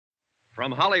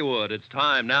From Hollywood, it's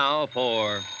time now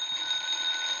for...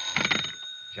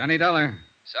 Johnny Dollar.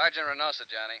 Sergeant Reynosa,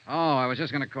 Johnny. Oh, I was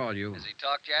just going to call you. Has he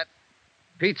talked yet?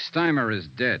 Pete Steimer is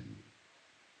dead.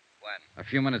 When? A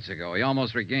few minutes ago. He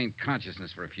almost regained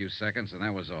consciousness for a few seconds, and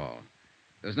that was all.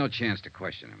 There's no chance to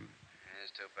question him.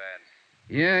 It's too bad.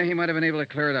 Yeah, he might have been able to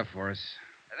clear it up for us.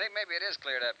 I think maybe it is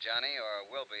cleared up, Johnny,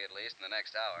 or will be at least in the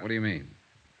next hour. What do you mean?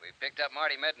 We picked up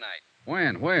Marty Midnight.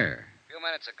 When? Where? A few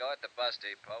minutes ago at the bus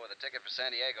depot with a ticket for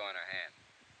San Diego in her hand.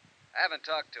 I haven't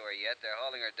talked to her yet. They're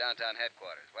holding her downtown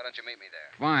headquarters. Why don't you meet me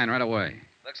there? Fine, right away.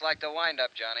 Looks like the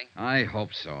wind-up, Johnny. I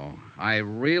hope so. I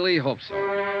really hope so.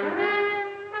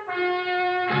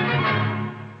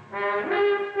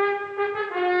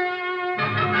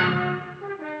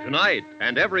 Tonight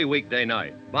and every weekday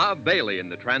night, Bob Bailey in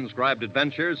the transcribed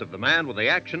adventures of the man with the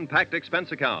action-packed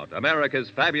expense account, America's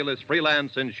fabulous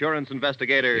freelance insurance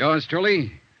investigator. Yours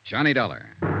truly, Johnny Dollar.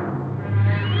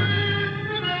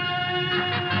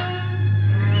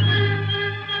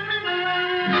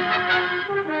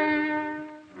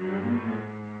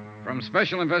 From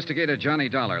Special Investigator Johnny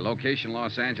Dollar, location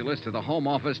Los Angeles, to the home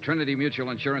office, Trinity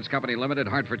Mutual Insurance Company Limited,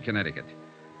 Hartford, Connecticut.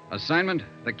 Assignment,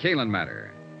 the Caylin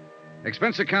matter.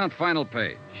 Expense account, final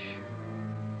page.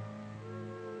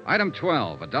 Item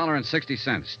 12,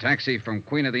 $1.60. Taxi from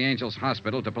Queen of the Angels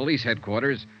Hospital to police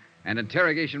headquarters and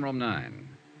interrogation room 9.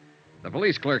 The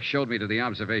police clerk showed me to the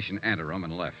observation anteroom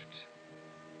and left.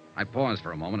 I paused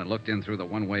for a moment and looked in through the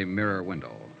one-way mirror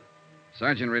window.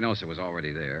 Sergeant Reynosa was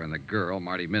already there, and the girl,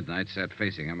 Marty Midnight, sat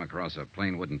facing him across a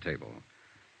plain wooden table.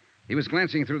 He was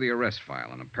glancing through the arrest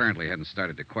file and apparently hadn't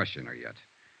started to question her yet.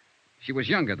 She was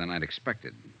younger than I'd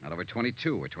expected, not over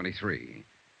 22 or 23,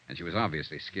 and she was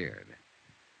obviously scared.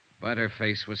 But her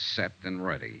face was set and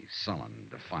ready, sullen,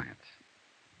 defiant.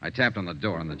 I tapped on the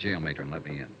door, and the jail matron let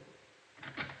me in.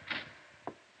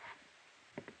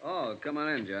 Oh, come on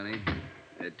in, Johnny.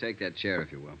 Take that chair,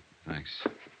 if you will. Thanks.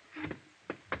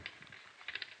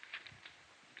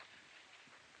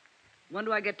 When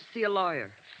do I get to see a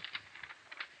lawyer?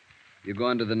 You go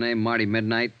under the name Marty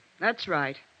Midnight? That's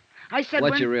right. I said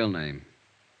What's your real name?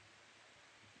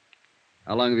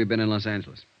 How long have you been in Los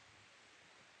Angeles?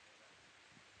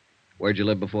 Where'd you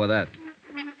live before that?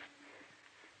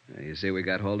 You see we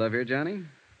got hold of here, Johnny?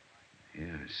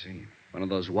 Yeah, I see. One of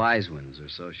those wise ones, or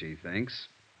so she thinks.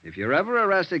 If you're ever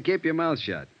arrested, keep your mouth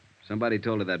shut. Somebody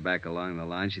told her that back along the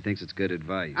line. She thinks it's good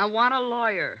advice. I want a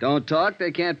lawyer. Don't talk.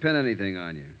 They can't pin anything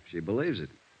on you. She believes it.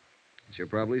 She'll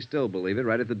probably still believe it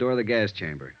right at the door of the gas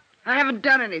chamber. I haven't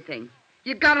done anything.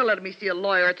 You gotta let me see a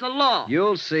lawyer. It's a law.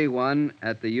 You'll see one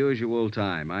at the usual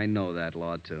time. I know that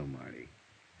law, too, Marty.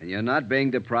 And you're not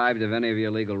being deprived of any of your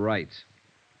legal rights.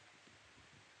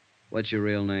 What's your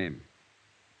real name?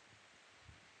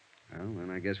 Well, then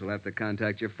I guess we'll have to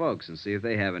contact your folks and see if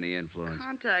they have any influence.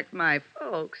 Contact my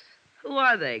folks? Who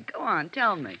are they? Go on,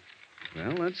 tell me.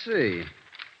 Well, let's see.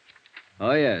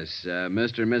 Oh, yes,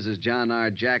 Mr. and Mrs. John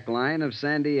R. Jackline of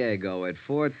San Diego at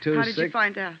 426... How did you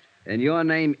find out? And your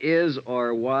name is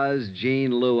or was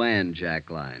Jean Luann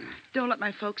Jackline. Don't let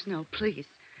my folks know, please.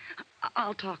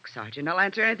 I'll talk, Sergeant. I'll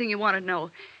answer anything you want to know.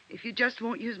 If you just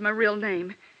won't use my real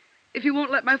name. If you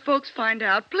won't let my folks find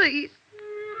out, please.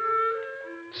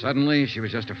 Suddenly, she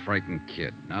was just a frightened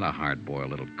kid, not a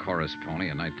hard-boiled little chorus pony,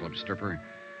 a nightclub stripper,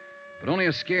 but only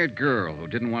a scared girl who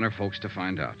didn't want her folks to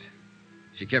find out.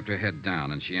 She kept her head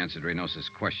down, and she answered Reynosa's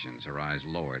questions, her eyes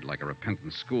lowered like a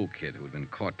repentant school kid who'd been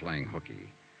caught playing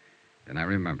hooky. Then I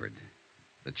remembered.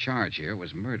 The charge here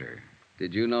was murder.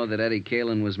 Did you know that Eddie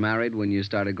Caylin was married when you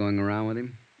started going around with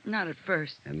him? Not at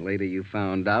first. And later you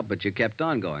found out, but you kept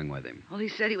on going with him. Well, he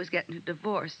said he was getting a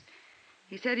divorce.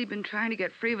 He said he'd been trying to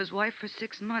get free of his wife for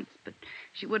 6 months, but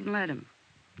she wouldn't let him.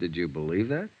 Did you believe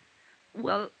that?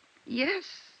 Well, yes.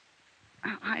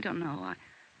 I don't know.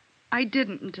 I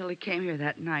didn't until he came here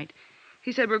that night.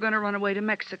 He said we're going to run away to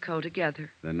Mexico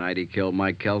together. The night he killed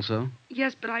Mike Kelso?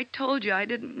 Yes, but I told you I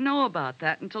didn't know about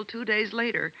that until 2 days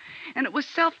later. And it was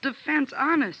self-defense,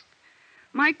 honest.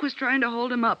 Mike was trying to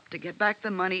hold him up to get back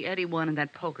the money Eddie won in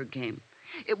that poker game.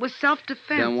 It was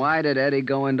self-defense. Then why did Eddie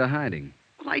go into hiding?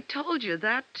 Well, I told you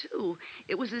that, too.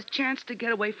 It was his chance to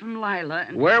get away from Lila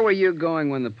and... Where were you going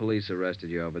when the police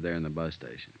arrested you over there in the bus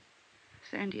station?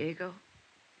 San Diego.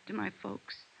 To my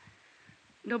folks.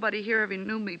 Nobody here ever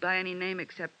knew me by any name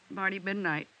except Marty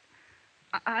Midnight.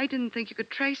 I didn't think you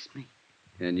could trace me.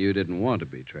 And you didn't want to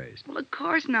be traced? Well, of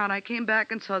course not. I came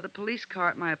back and saw the police car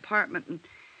at my apartment, and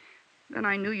then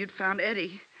I knew you'd found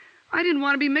Eddie. I didn't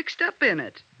want to be mixed up in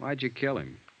it. Why'd you kill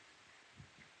him?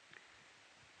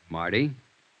 Marty?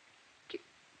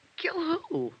 Kill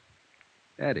who?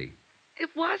 Eddie. It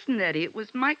wasn't Eddie. It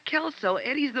was Mike Kelso.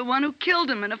 Eddie's the one who killed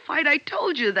him in a fight. I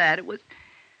told you that. It was...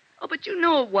 Oh, but you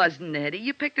know it wasn't Eddie.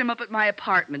 You picked him up at my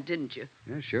apartment, didn't you?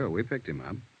 Yeah, sure. We picked him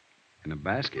up. In a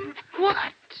basket.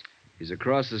 What? He's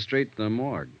across the street in the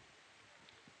morgue.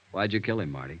 Why'd you kill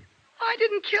him, Marty? I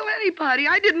didn't kill anybody.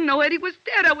 I didn't know Eddie was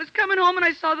dead. I was coming home and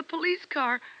I saw the police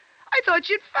car. I thought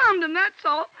you'd found him, that's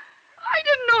all. I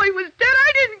didn't know he was dead.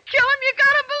 I didn't kill him. You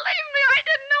gotta believe me. I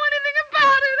didn't know anything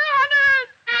about it,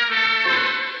 honest.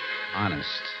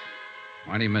 Honest.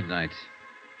 Marty Midnight.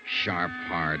 Sharp,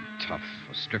 hard, tough.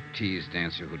 A striptease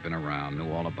dancer who'd been around,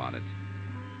 knew all about it.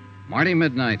 Marty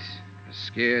Midnight. A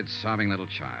scared, sobbing little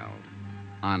child.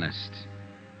 Honest.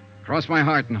 Cross my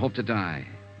heart and hope to die.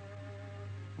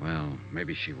 Well,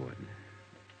 maybe she would.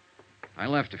 I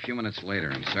left a few minutes later,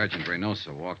 and Sergeant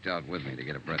Reynoso walked out with me to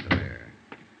get a breath of air.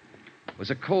 It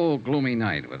was a cold, gloomy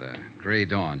night with a gray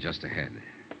dawn just ahead.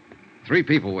 3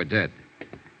 people were dead.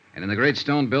 And in the great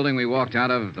stone building we walked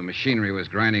out of, the machinery was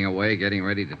grinding away, getting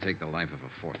ready to take the life of a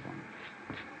 4th one.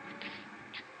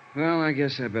 Well, I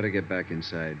guess I better get back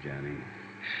inside, Johnny.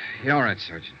 Yeah, all right,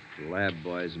 Sergeant. The lab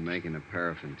boys are making a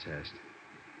paraffin test.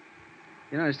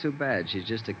 You know, it's too bad. She's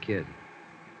just a kid.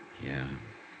 Yeah.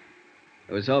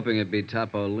 I was hoping it'd be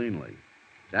Topo Leanley.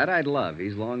 That I'd love.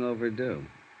 He's long overdue.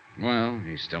 Well,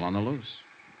 he's still on the loose.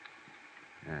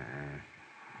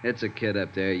 It's a kid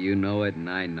up there. You know it, and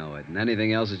I know it. And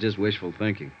anything else is just wishful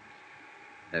thinking.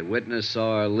 That witness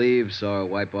saw her leave, saw her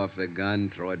wipe off the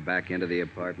gun, throw it back into the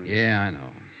apartment. Yeah, I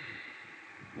know.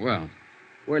 Well...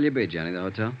 Where'll you be, Johnny? The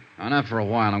hotel? Oh, not for a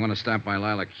while. I'm going to stop by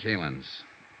Lila Caylin's.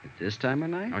 At this time of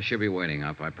night? Oh, she'll be waiting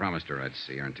up. I promised her I'd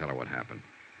see her and tell her what happened.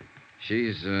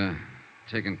 She's,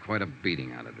 taken quite a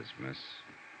beating out of this mess.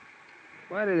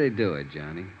 Why do they do it,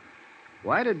 Johnny?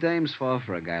 Why do dames fall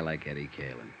for a guy like Eddie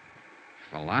Caylin?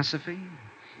 Philosophy?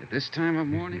 At this time of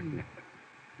morning?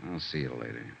 I'll see you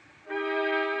later.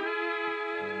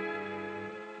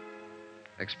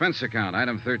 Expense account,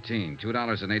 item 13,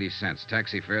 $2.80.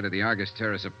 Taxi fare to the Argus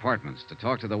Terrace Apartments to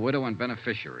talk to the widow and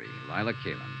beneficiary, Lila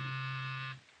Caylin.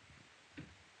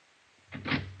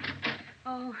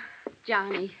 Oh,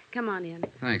 Johnny, come on in.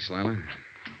 Thanks, Lila.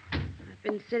 I've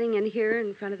been sitting in here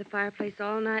in front of the fireplace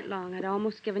all night long. I'd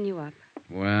almost given you up.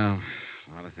 Well,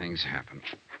 a lot of things happen.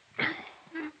 Oh,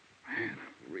 man,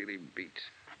 I'm really beat.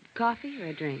 Coffee or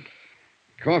a drink?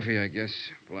 Coffee, I guess.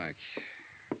 Black.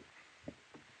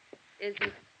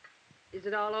 Is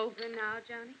it all over now,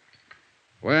 Johnny?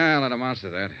 Well, it amounts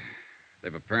to that.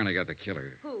 They've apparently got the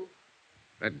killer. Who?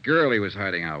 That girl he was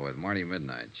hiding out with, Marty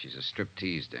Midnight. She's a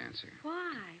striptease dancer.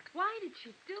 Why? Why did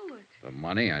she do it? The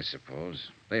money, I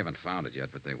suppose. They haven't found it yet,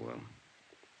 but they will.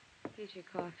 Here's your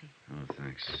coffee. Oh,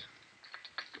 thanks.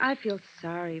 I feel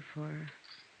sorry for her.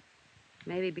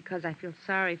 Maybe because I feel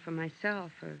sorry for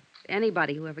myself or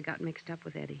anybody who ever got mixed up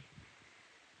with Eddie.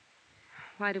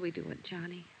 Why do we do it,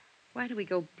 Johnny? Why do we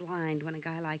go blind when a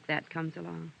guy like that comes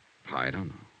along? I don't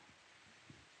know.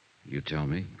 You tell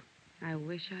me. I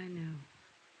wish I knew.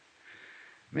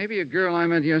 Maybe a girl I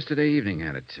met yesterday evening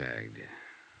had it tagged.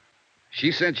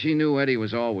 She said she knew Eddie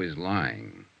was always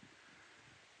lying.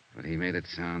 But he made it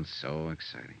sound so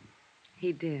exciting.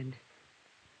 He did.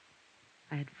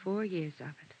 I had 4 years of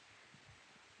it.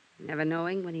 Never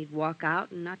knowing when he'd walk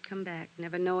out and not come back.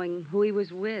 Never knowing who he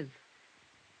was with.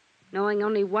 Knowing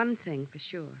only one thing for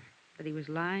sure. That he was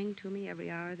lying to me every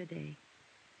hour of the day.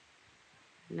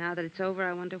 Now that it's over,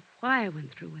 I wonder why I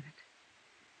went through with it.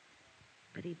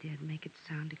 But he did make it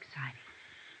sound exciting.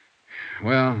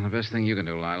 Well, the best thing you can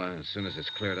do, Lila, as soon as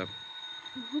it's cleared up.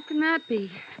 Well, who can that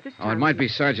be? This Oh, it time might of be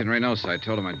night. Sergeant Reynoso. I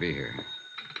told him I'd be here.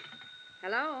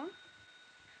 Hello?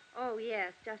 Oh,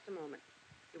 yes, just a moment.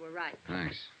 You were right.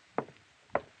 Thanks.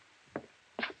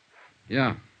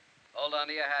 Yeah. Hold on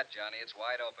to your hat, Johnny. It's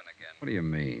wide open again. What do you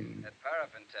mean? That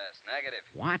paraffin test, negative.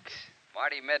 What?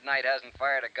 Marty Midnight hasn't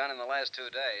fired a gun in the last 2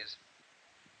 days.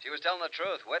 She was telling the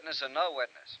truth, witness or no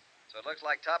witness. So it looks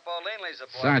like Topo Leanley's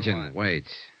the boy. Sergeant, wait.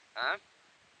 Huh?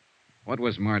 What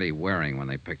was Marty wearing when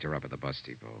they picked her up at the bus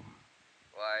depot?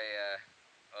 Why,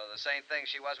 well, the same thing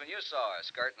she was when you saw her.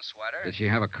 Skirt and sweater. Did she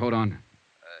have a coat on?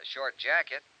 A short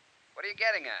jacket. What are you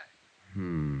getting at?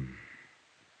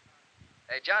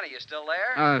 Hey, Johnny, you still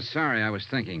there? Sorry, I was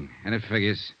thinking, and it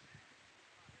figures.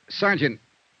 Sergeant,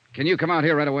 can you come out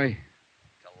here right away?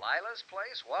 To Lila's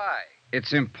place? Why?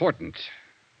 It's important.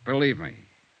 Believe me.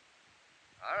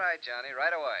 All right, Johnny,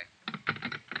 right away.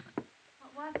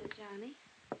 What was it, Johnny?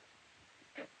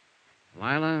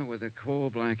 Lila with the coal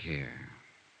black hair.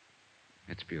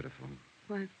 It's beautiful.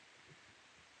 Well,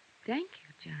 thank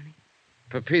you, Johnny.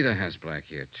 Pepita has black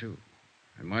hair, too.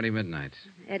 And Marty Midnight.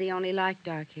 Eddie only liked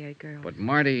dark-haired girls. But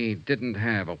Marty didn't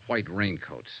have a white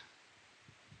raincoat.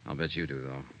 I'll bet you do,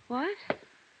 though. What?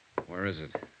 Where is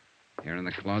it? Here in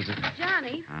the closet?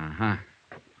 Johnny, Uh-huh.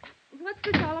 what's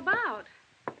this all about?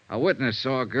 A witness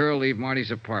saw a girl leave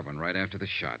Marty's apartment right after the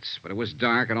shots. But it was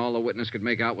dark, and all the witness could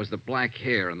make out was the black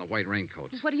hair and the white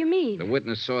raincoat. What do you mean? The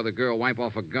witness saw the girl wipe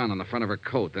off a gun on the front of her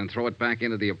coat, then throw it back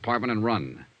into the apartment and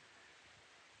run.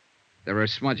 There are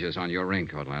smudges on your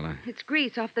raincoat, Lila. It's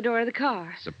grease off the door of the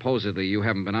car. Supposedly, you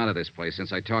haven't been out of this place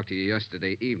since I talked to you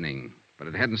yesterday evening. But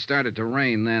it hadn't started to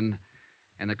rain then,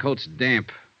 and the coat's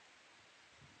damp.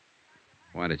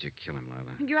 Why did you kill him,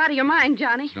 Lila? You're out of your mind,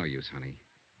 Johnny. It's no use, honey.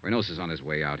 Reynosa's on his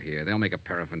way out here. They'll make a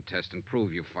paraffin test and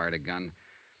prove you fired a gun.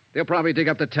 They'll probably dig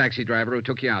up the taxi driver who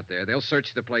took you out there. They'll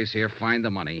search the place here, find the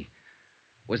money.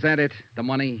 Was that it? The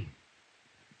money?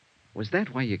 Was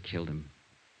that why you killed him?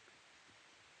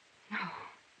 No.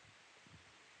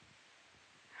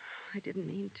 I didn't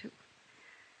mean to.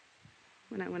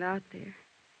 When I went out there.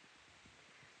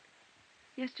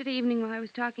 Yesterday evening while I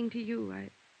was talking to you, I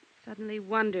suddenly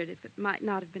wondered if it might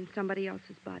not have been somebody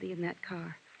else's body in that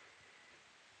car.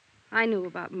 I knew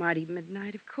about Marty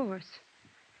Midnight, of course.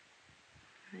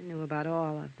 I knew about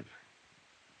all of them.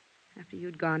 After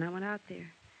you'd gone, I went out there.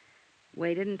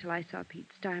 Waited until I saw Pete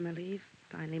Steimer leave,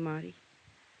 finally Marty.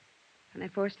 And I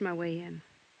forced my way in.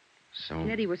 So?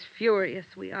 And Eddie was furious.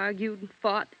 We argued and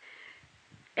fought.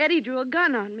 Eddie drew a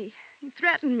gun on me. He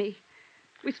threatened me.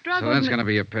 We struggled. So that's going to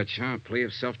be your pitch, huh? A plea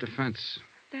of self-defense.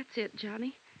 That's it,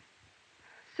 Johnny.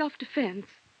 Self-defense.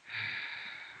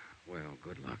 Well,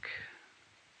 good luck.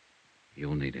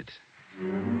 You'll need it.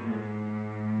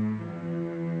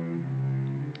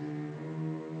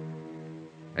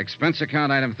 Expense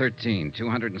account item 13,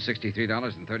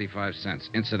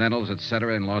 $263.35. Incidentals,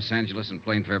 etc., in Los Angeles and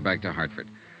plane fare back to Hartford.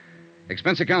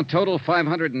 Expense account total,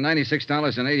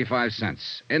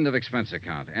 $596.85. End of expense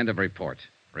account. End of report.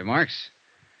 Remarks?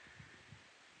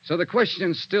 So the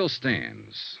question still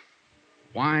stands.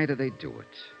 Why do they do it?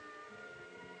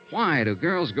 Why do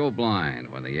girls go blind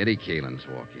when the Eddie Caylins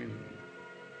walk in?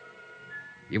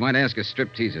 You might ask a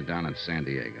stripteaser down in San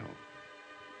Diego.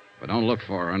 But don't look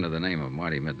for her under the name of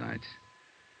Marty Midnight.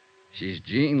 She's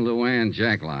Jean Luann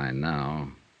Jackline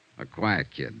now, a quiet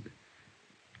kid.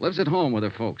 Lives at home with her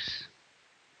folks.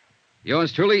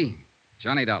 Yours truly,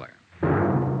 Johnny Dollar.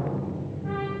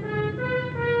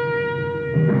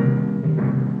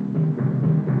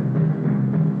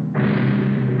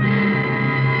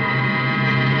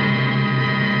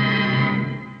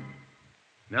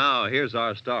 Now, here's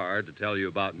our star to tell you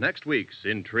about next week's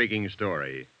intriguing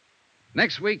story.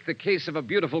 Next week, the case of a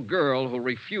beautiful girl who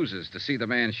refuses to see the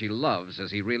man she loves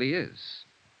as he really is.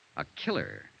 A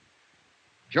killer.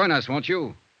 Join us, won't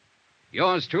you?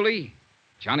 Yours truly,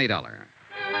 Johnny Dollar.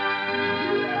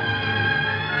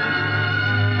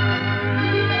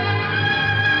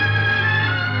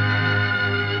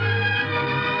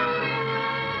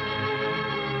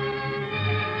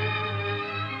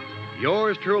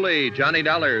 Yours truly, Johnny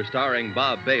Dollar, starring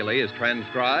Bob Bailey, is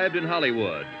transcribed in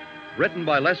Hollywood. Written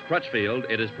by Les Crutchfield,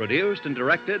 it is produced and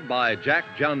directed by Jack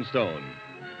Johnstone.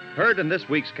 Heard in this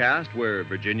week's cast were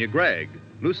Virginia Gregg,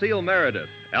 Lucille Meredith,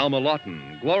 Alma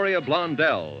Lawton, Gloria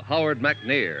Blondell, Howard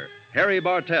McNear, Harry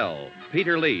Bartell,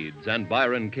 Peter Leeds, and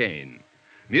Byron Kane.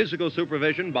 Musical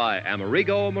supervision by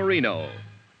Amerigo Marino.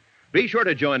 Be sure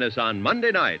to join us on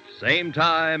Monday night, same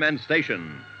time and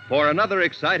station, for another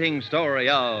exciting story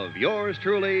of yours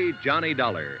truly, Johnny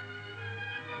Dollar.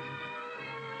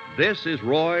 This is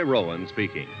Roy Rowan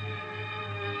speaking.